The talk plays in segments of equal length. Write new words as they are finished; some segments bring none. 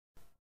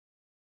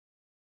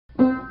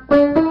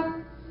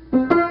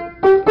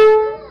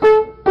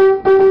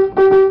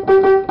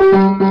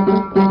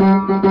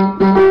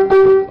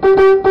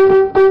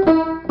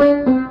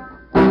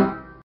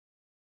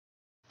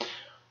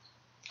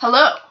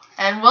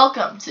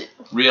Welcome to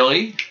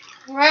Really?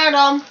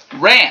 Random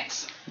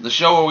Rants. The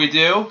show where we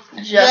do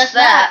Just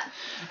That.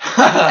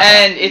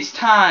 And it's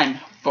time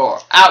for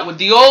Out with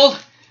the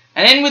Old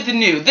and In with the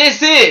New.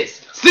 This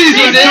is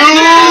Season 2!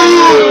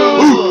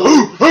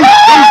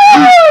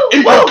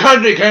 In the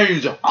candy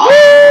canes! Woo!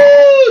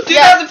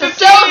 Yes, to 2015!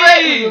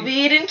 celebrate, we will be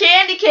eating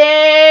candy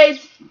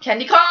canes,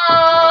 candy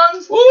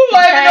cons. Ooh,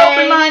 I haven't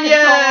opened mine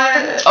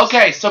yet.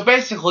 Okay, so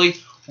basically,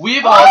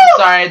 we've all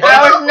decided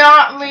That that was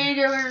not me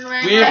doing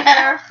right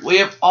there. we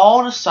have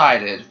all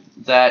decided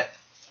that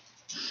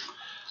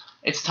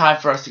it's time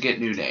for us to get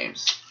new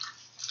names.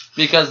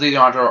 Because these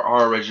aren't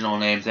our original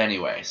names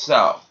anyway.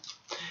 So,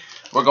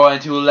 we're going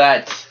to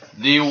let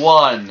the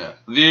one,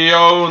 the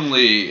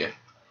only,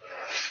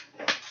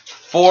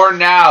 for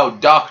now,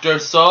 Dr.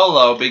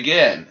 Solo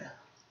begin.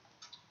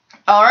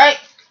 Alright,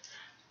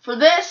 for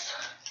this,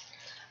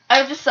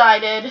 I've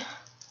decided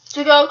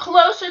to go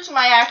closer to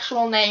my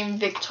actual name,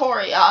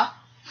 Victoria,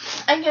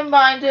 and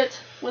combined it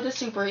with a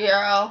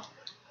superhero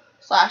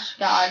 /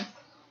 god,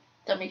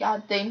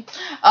 demigod thing.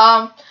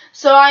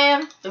 So I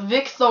am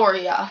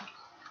Victoria.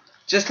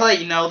 Just to let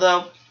you know,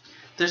 though,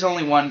 there's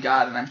only one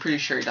God, and I'm pretty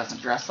sure he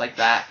doesn't dress like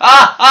that.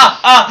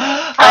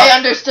 I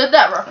understood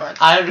that reference.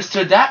 I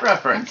understood that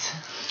reference.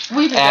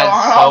 We did And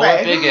all so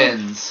day. it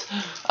begins.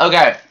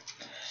 Okay.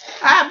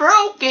 I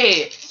broke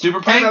it. Super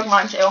I Pink? broke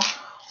mine too.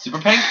 Super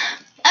Pink?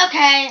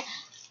 Okay,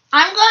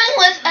 I'm going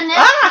with a I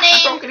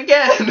nickname. broke it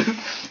again.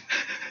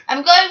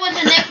 I'm going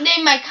with a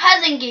nickname my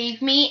cousin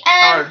gave me,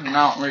 and Or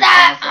not really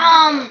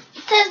that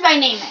says my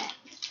name in it.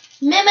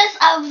 Mimus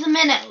of the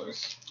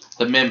Minnows.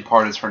 The Mim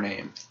part is her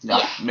name,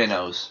 not Yeah.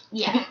 Minnows.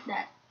 Yeah,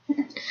 that.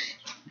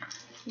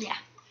 Yeah.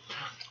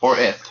 Or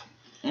If.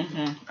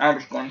 I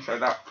was going to say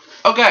that.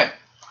 Okay.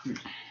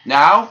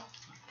 Now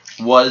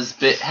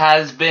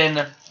has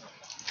been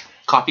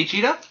Coffee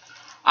Cheetah?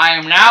 I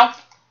am now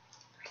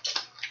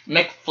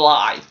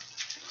McFly.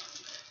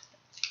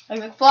 Hey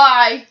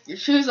McFly, your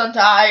shoe's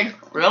untied.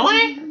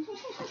 Really?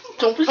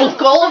 Don't be so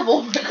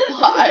gullible,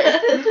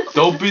 McFly.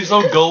 Don't be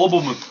so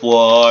gullible,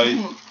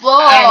 McFly.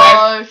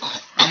 McFly.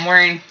 I'm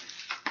wearing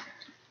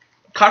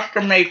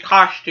custom-made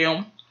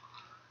costume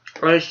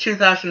for his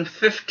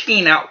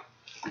 2015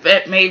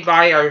 outfit made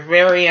by our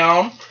very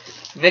own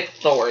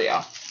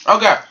Victoria.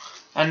 Okay.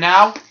 And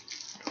now,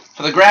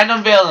 for the grand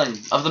unveiling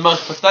of the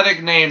most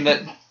pathetic name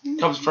that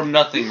comes from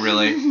nothing,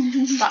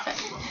 really. Stop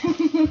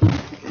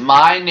it.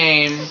 My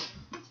name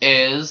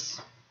is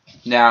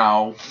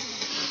now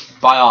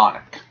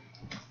Bionic.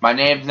 My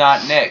name's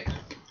not Nick.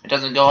 It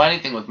doesn't go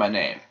anything with my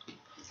name.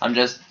 I'm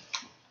just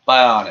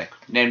Bionic,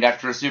 named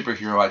after a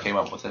superhero I came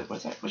up with it,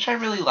 which I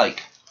really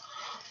like.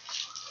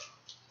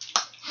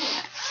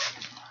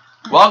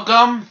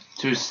 Welcome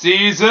to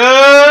season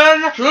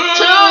 2!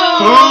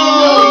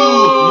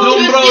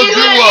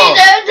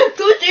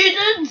 Two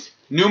seasons.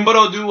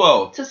 Numero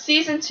duo. To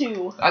season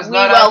 2. That's we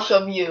not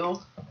welcome you.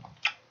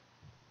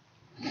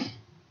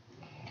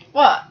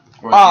 What?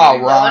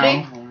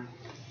 Alright.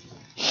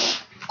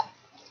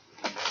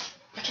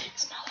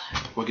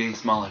 We're getting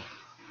smaller.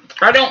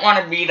 I don't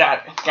want to be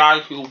that guy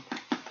who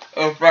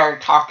is very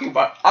talky,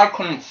 but I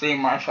couldn't see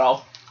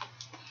myself.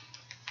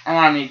 And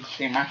I need to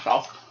see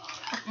myself.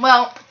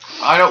 Well,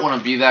 I don't want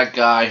to be that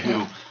guy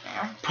who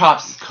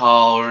props his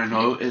collar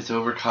and is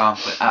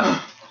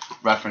overconfident.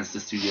 Reference to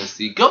Studio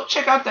C. Go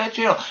check out that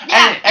channel.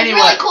 Yeah, it's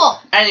really cool.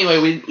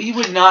 Anyway, we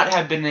would not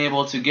have been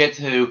able to get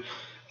to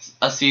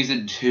a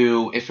season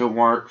 2 if it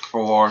weren't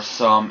for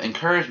some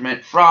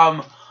encouragement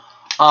from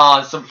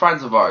some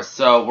friends of ours.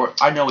 So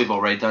I know we've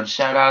already done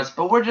shout-outs,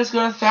 but we're just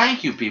gonna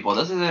thank you people.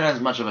 This isn't as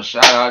much of a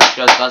shout-out, it's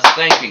just us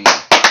thanking you.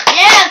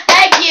 Yeah,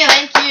 thank you.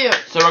 thank you.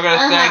 So we're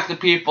gonna thank the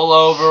people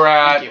over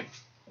at Thank you.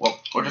 well,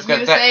 we're just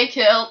gonna thank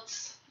USA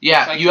Kilts.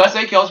 yeah,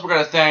 USA Kills. We're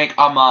gonna thank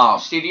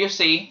Studio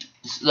C.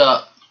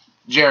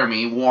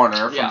 Jeremy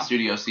Warner from Yeah.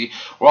 Studio C.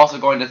 We're also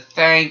going to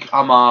thank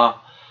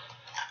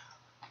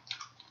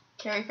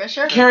Carrie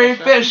Fisher. Carrie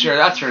Fisher,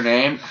 that's her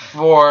name,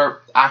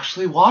 for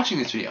actually watching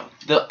this video.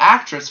 The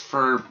actress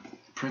for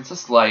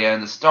Princess Leia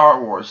in the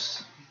Star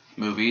Wars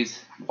movies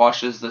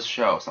watches this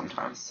show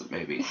sometimes,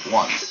 maybe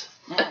once.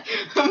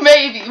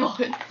 Maybe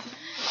one.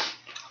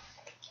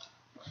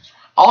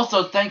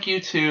 Also, thank you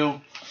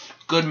to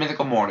Good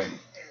Mythical Morning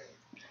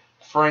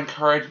for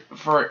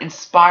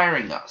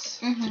inspiring us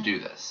to do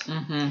this.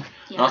 And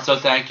also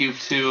thank you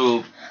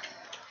to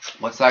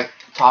what's that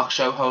talk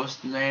show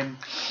host name?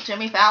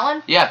 Jimmy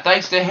Fallon. Yeah,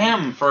 thanks to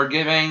him for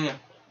giving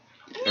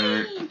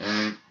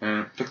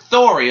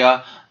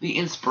Victoria the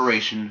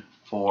inspiration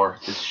for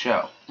this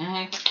show.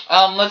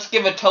 Let's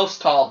give a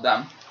toast to all of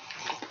them.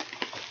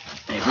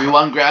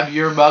 Everyone grab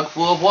your mug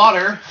full of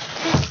water.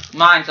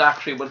 Mine's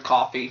actually with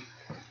coffee.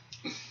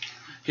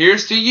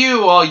 Here's to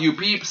you, all you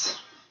peeps.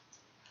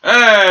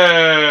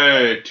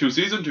 Hey, to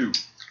season 2.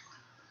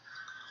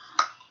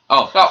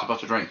 Oh, I was about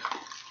to drink.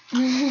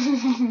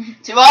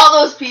 To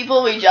all those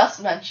people we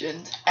just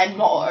mentioned, and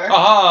more.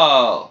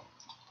 Oh.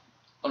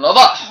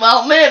 Another.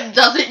 Well, Mim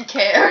doesn't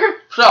care.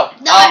 So,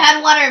 No, I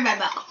had water in my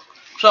mouth.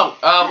 So,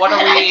 what are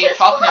I we just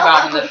talking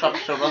about in love- this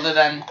episode other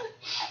than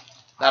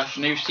That's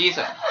the new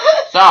season.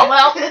 So,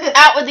 Well,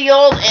 out with the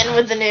old, in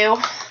with the new.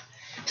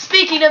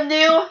 Speaking of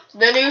new,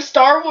 the new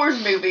Star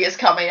Wars movie is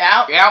coming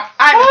out. Yep.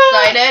 I'm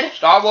excited.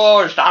 Star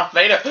Wars, Darth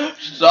Vader.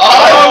 Star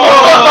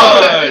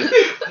Wars!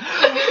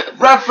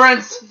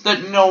 Reference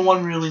that no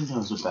one really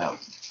knows about.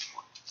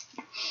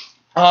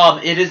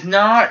 It is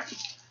not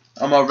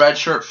a Red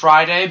Shirt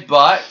Friday,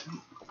 but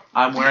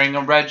I'm wearing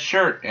a red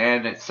shirt,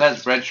 and it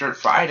says Red Shirt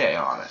Friday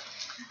on it.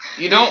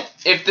 You know,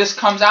 if this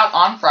comes out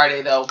on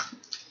Friday, though,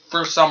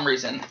 for some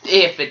reason,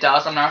 if it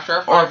does, I'm not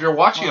sure. Or if you're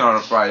watching it on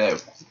a Friday,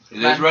 it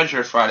is Red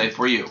Shirt Friday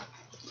for you.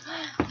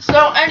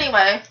 So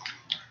anyway,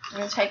 I'm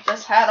gonna take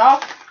this hat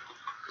off.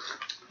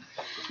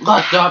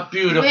 Let the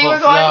beautiful We were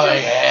going flowing to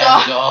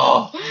hand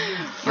go.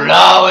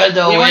 Flow in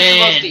the We weren't wind.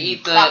 supposed to eat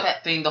Stop the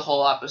it. thing the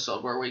whole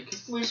episode, were we?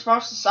 We're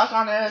supposed to suck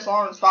on it as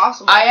long as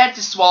possible. I had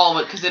to swallow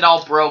it because it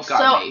all broke so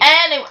on me.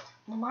 anyway,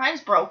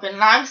 mine's broken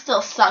and I'm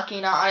still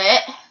sucking on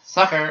it.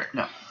 Sucker.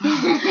 No.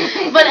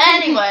 But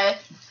anyway,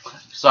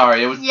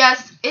 Sorry, it was...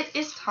 yes, it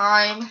is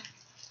time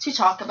to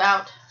talk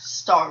about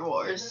Star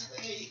Wars.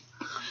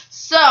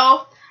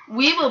 So,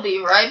 we will be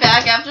right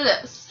back after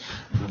this.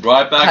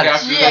 Right back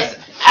after Yes.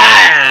 this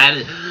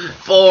ad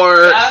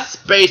for Yeah.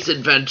 Space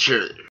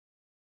Adventure.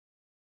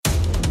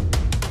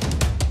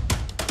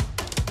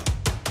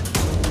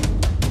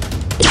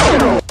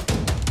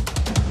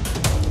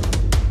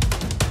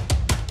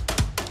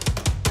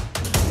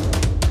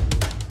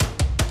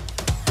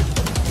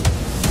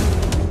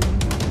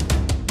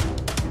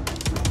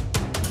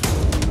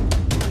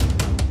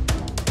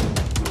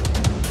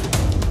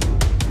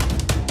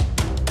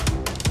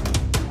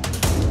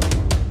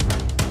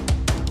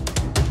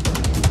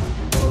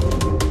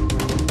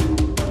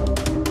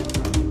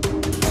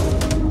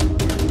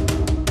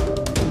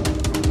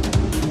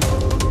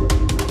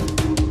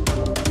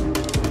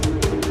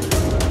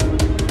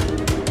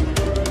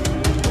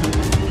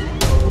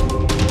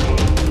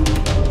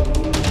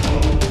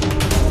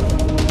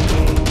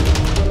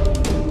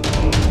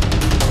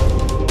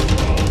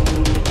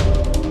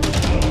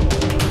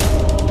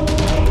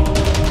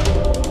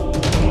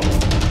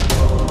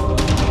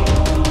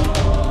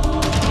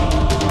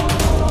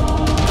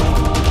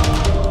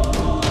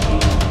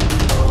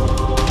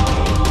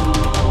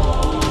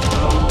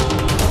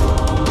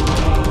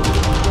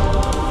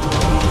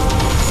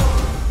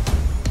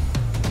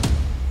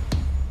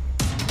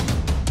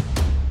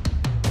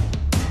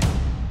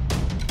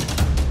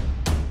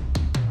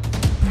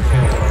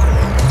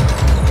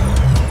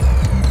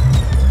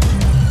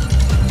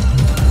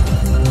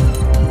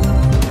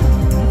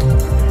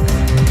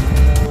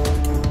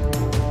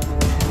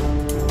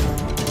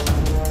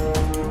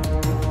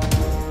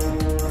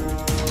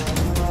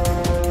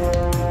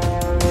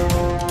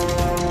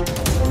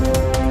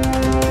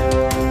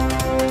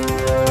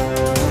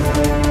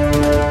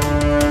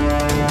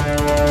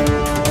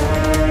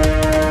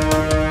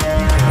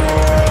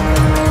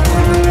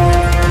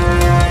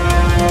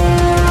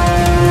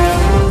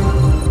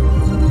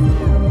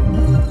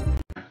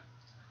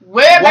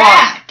 We're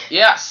back!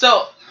 Yeah,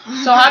 so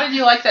how did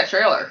you like that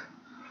trailer?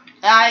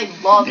 I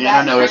love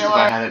Yeah, that I noticed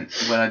trailer.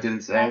 when I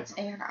didn't say That's it.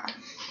 Anna.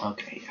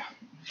 Okay,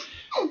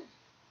 yeah.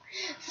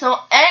 So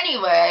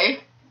anyway,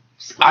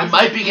 I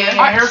might be getting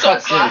a I'm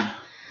haircut so soon.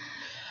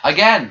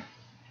 Again.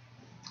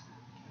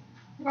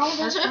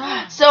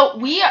 so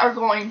we are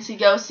going to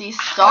go see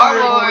Star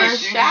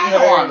Wars.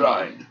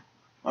 hairline.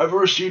 I have a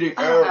receding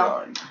I don't know.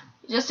 hairline.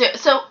 Just do it.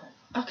 So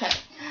okay,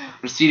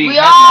 Receding we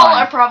headline. all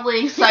are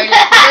probably excited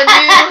for the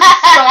new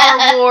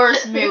Star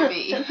Wars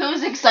movie.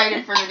 Who's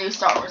excited for the new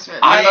Star Wars movie?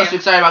 I'm most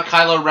excited about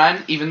Kylo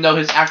Ren, even though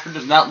his actor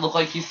does not look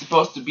like he's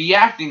supposed to be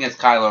acting as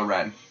Kylo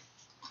Ren.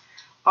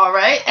 All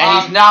right.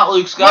 And he's not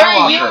Luke Skywalker. What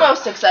are you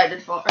most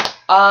excited for?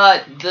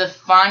 The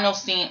final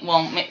scene.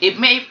 Well, it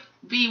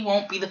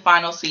won't be the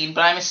final scene,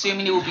 but I'm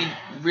assuming it will be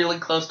really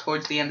close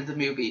towards the end of the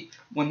movie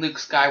when Luke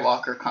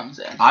Skywalker comes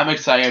in. I'm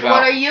excited What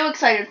about... are you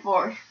excited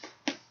for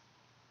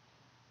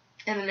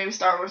in the new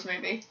Star Wars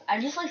movie? I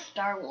just like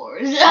Star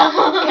Wars. Okay,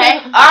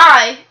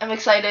 I am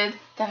excited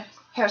that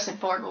Harrison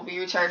Ford will be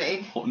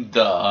returning.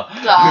 Duh.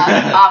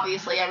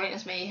 Obviously, I mean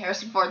it's me,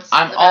 Harrison Ford's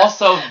I'm the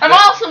best. I'm also...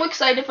 also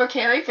excited for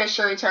Carrie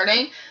Fisher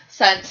returning,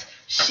 since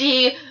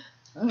she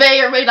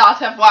may or may not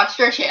have watched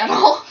your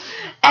channel,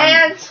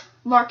 and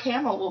Mark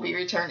Hamill will be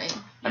returning.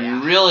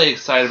 I'm really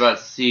excited about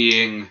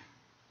seeing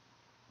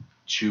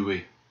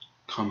Chewie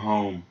come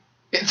home.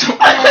 It's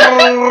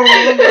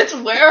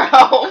where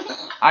home.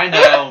 I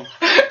know,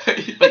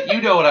 but you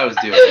know what I was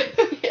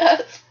doing.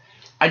 Yes.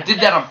 I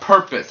did that on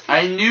purpose.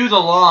 I knew the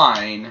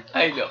line.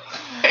 I know.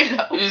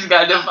 It's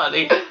kind of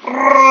funny.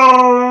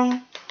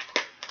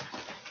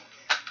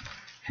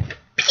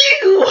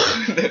 Pew!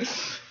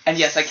 And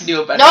yes, I can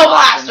do a better. No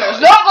blaster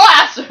blasters! noise. No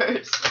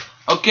blasters!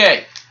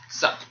 Okay,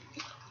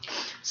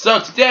 so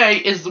today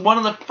is one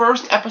of the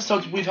first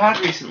episodes we've had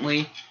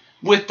recently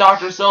with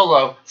Dr.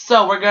 Solo.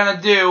 So we're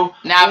gonna do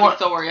Now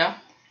Victoria.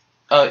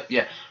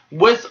 yeah,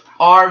 with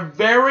our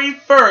very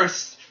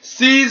first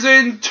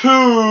season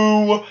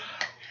 2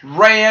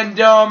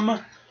 random.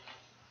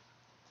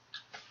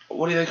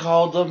 What do they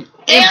call them?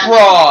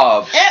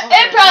 Improv.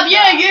 Improv,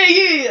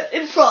 yeah.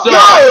 Improv.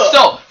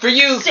 So for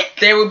you,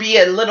 there will be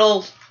a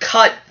little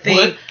cut thing.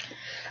 What?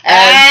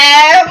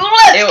 And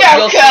let's You'll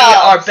go, see Cubs.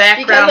 our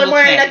background because I'm will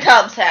wearing change. a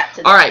Cubs hat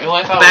today. All right, Well,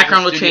 I thought it was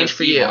background a will Studio change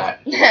for Steve you. hat.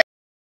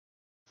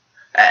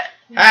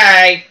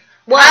 Hi.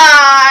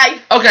 Why?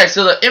 Okay,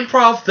 so the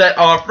improv that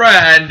our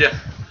friend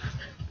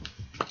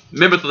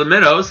Mimic of the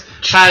Minnows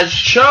has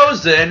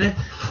chosen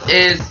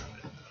is.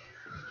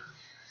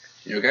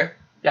 You okay?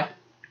 Yeah.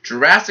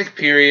 Jurassic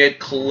period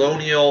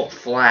colonial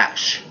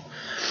Flash.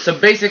 So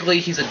basically,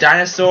 he's a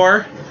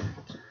dinosaur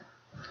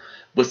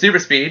with super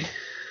speed.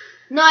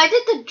 No, I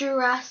did the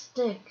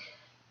Jurassic.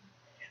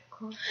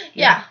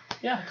 Yeah.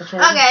 Yeah, that's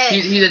right. Okay.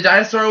 He's a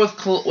dinosaur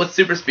with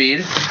super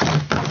speed,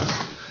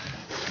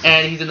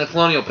 and he's in the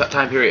colonial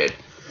time period.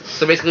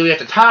 So basically, we have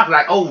to talk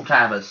like old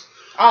timers.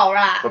 All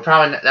right. But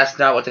probably that's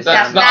not what they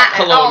That's sound not like.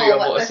 colonial at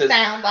all what voices. they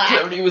sound like.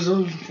 Germany was a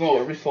little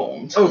more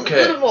reformed.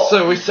 Okay, Little more.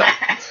 so we saw.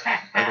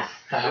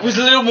 It was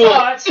a little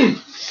more.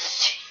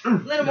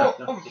 Little more.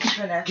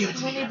 Give it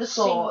to We me. need the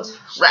sword.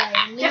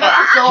 Give Give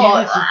us the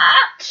sword.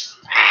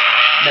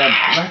 No,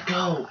 let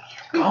go.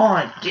 Go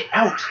on, get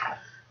out.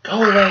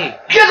 Go away.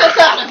 Get us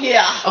out of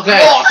here. Okay,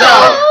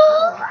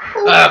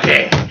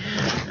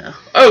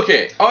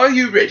 Okay, are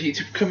you ready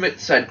to commit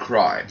said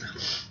crime?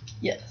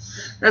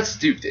 Yes. Let's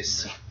do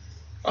this.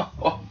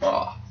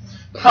 Ha!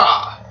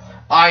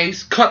 I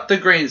cut the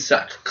grain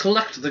sack.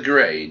 Collect the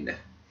grain.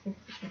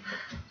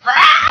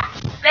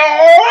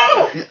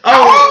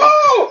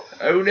 Oh!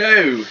 Oh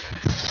no!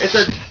 It's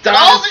a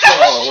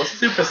dinosaur with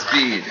super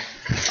speed.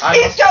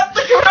 He's got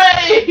the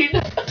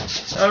grain.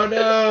 Oh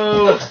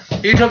no!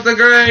 He took the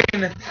grain!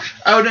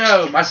 Oh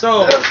no, my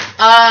soul!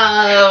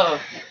 Oh.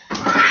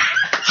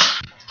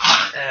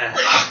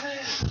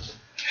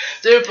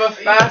 Super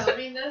fast!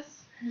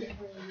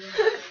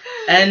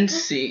 End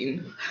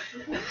scene.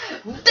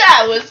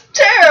 That was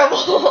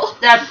terrible.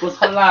 That was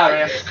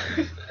hilarious.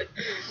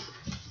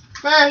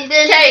 Well, he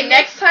did. Okay,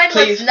 next time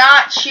Please. let's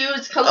not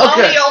choose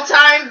colonial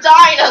time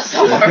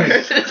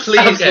dinosaurs.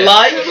 Please Okay.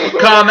 like,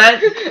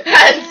 Comment,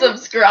 And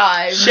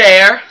subscribe.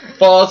 share,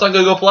 follow us on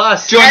Google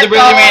Plus. join the And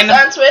really follow us random.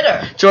 on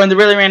Twitter. Join the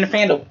really random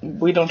fandom.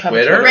 We don't have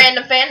Twitter? a Twitter.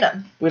 Random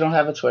fandom. We don't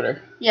have a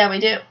Twitter. Yeah, we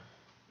do.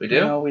 We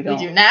do? No, we We don't.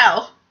 do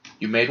now.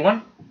 You made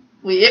one?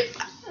 We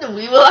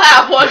will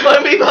have one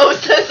when we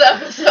post this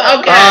episode.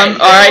 Okay.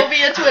 There alright. will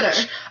be a Twitter.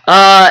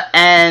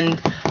 And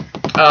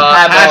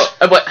have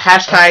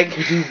hashtag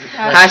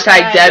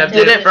Hashtag Deb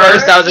did it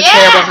first. That was a Yeah.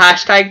 terrible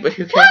hashtag, but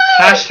who cares?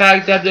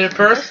 Hashtag Deb did it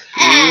first.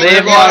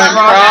 Live long and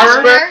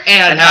prosper,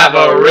 and have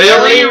a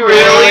really,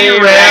 really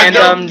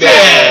random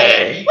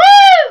day.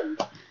 Woo!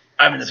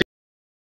 I'm in the